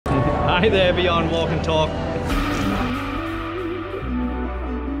Hi there, Beyond Walk and Talk.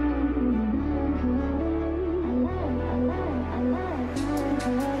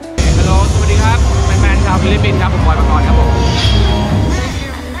 Hello, สวัสดีครับแฟนๆชาวฟิลิปปินส์ครับผมบอยปกรณ์ครับผม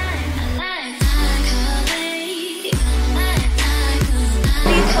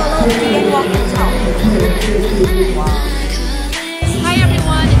Please follow Beyond Walk and Talk. Hi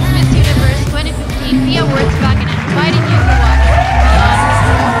everyone, it's Miss Universe 2015 Pia Awards back and inviting you to watch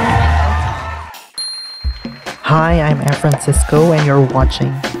Hi, I'm F. Francisco and you're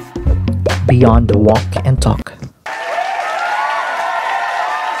watching Beyond Walk and Talk.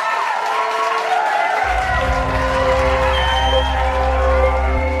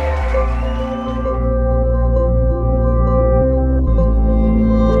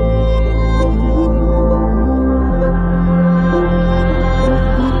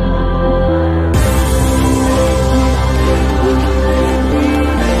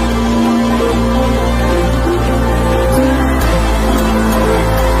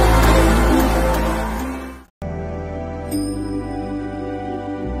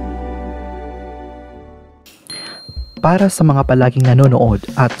 Para sa mga palaging nanonood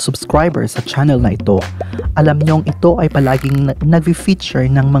at subscriber sa channel na ito, alam niyong ito ay palaging nag-feature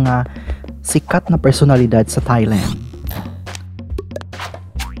ng mga sikat na personalidad sa Thailand.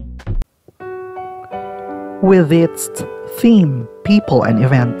 With its theme, people and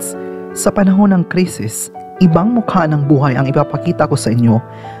events, sa panahon ng krisis, ibang mukha ng buhay ang ipapakita ko sa inyo,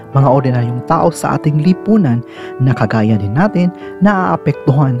 mga ordinaryong tao sa ating lipunan na kagaya din natin na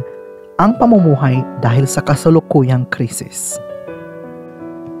aapektuhan ang pamumuhay dahil sa kasalukuyang krisis.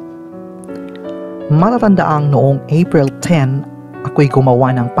 Matatandaang noong April 10, ako'y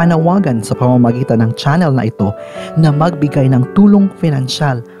gumawa ng panawagan sa pamamagitan ng channel na ito na magbigay ng tulong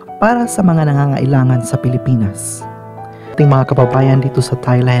pinansyal para sa mga nangangailangan sa Pilipinas. Ating mga kababayan dito sa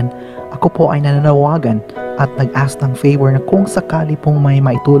Thailand, ako po ay nananawagan at nag-ask ng favor na kung sakali pong may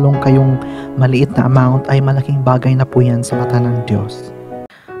maitulong kayong maliit na amount ay malaking bagay na po yan sa mata ng Diyos.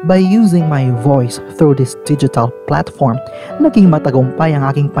 By using my voice through this digital platform, naging matagumpay ang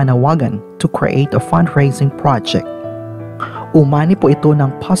aking panawagan to create a fundraising project. Umani po ito ng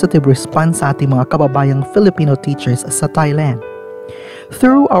positive response sa ating mga kababayang Filipino teachers sa Thailand.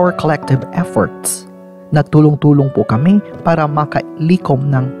 Through our collective efforts, nagtulong-tulong po kami para makalikom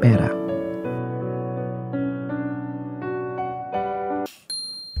ng pera.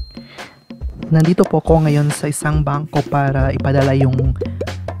 Nandito po ako ngayon sa isang bangko para ipadala yung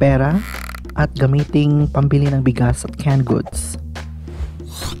pera at gamiting pambili ng bigas at canned goods.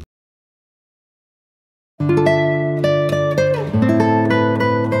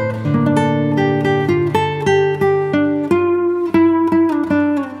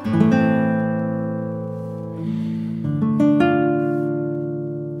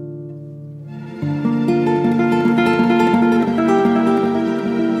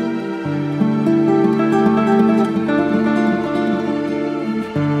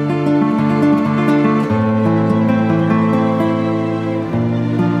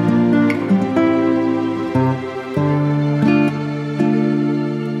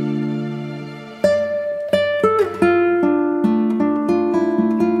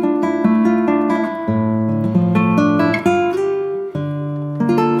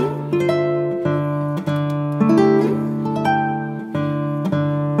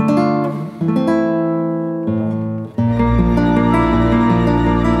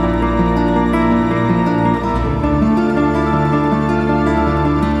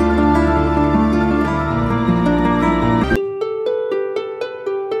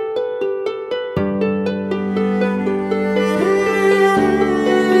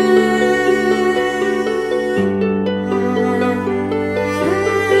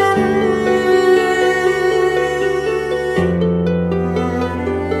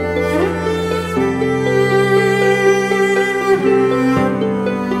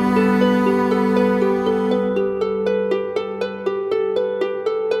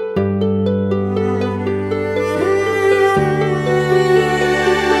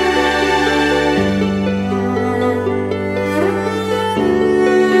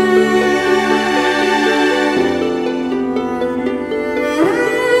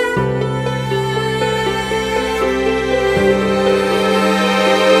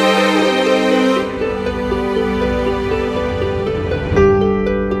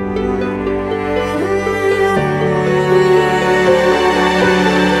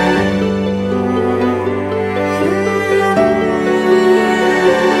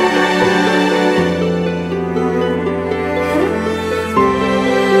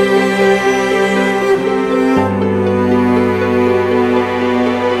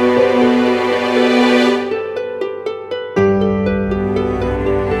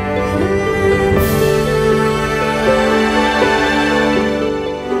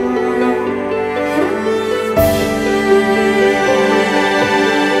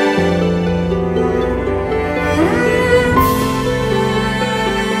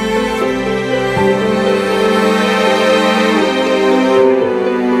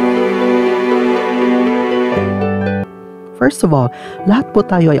 First of all, lahat po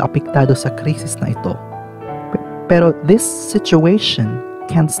tayo ay apektado sa krisis na ito. Pero this situation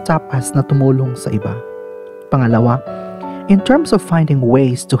can't stop us na tumulong sa iba. Pangalawa, in terms of finding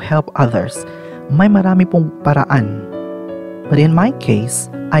ways to help others, may marami pong paraan. But in my case,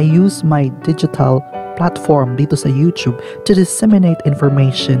 I use my digital platform dito sa YouTube to disseminate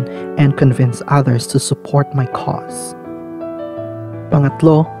information and convince others to support my cause.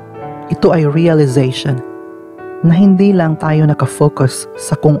 Pangatlo, ito ay realization na hindi lang tayo nakafocus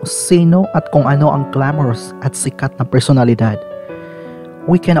sa kung sino at kung ano ang glamorous at sikat na personalidad.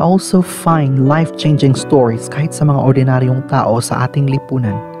 We can also find life-changing stories kahit sa mga ordinaryong tao sa ating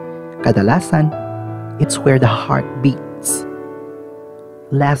lipunan. Kadalasan, it's where the heart beats.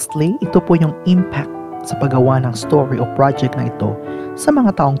 Lastly, ito po yung impact sa paggawa ng story o project na ito sa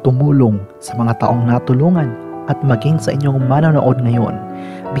mga taong tumulong, sa mga taong natulungan, at maging sa inyong manonood ngayon,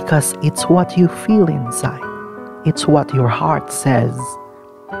 because it's what you feel inside. It's what your heart says.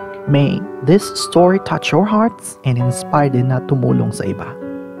 May this story touch your hearts and inspire din na tumulong sa iba.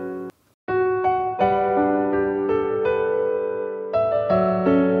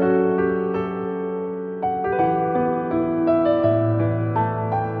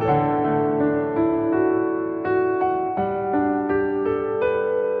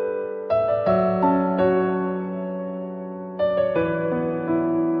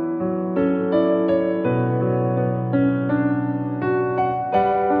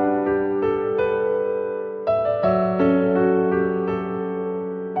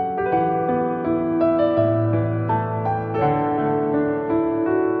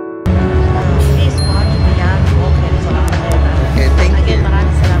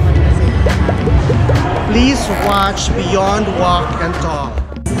 Please watch Beyond Walk and Talk.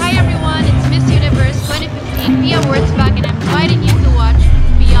 Hi everyone, it's Miss Universe 2015 Via Awards back and I'm inviting you to watch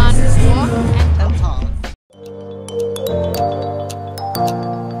Beyond Walk and Talk.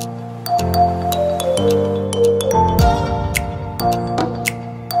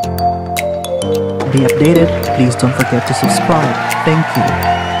 Be updated, please don't forget to subscribe. Thank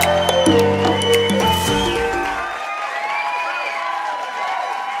you.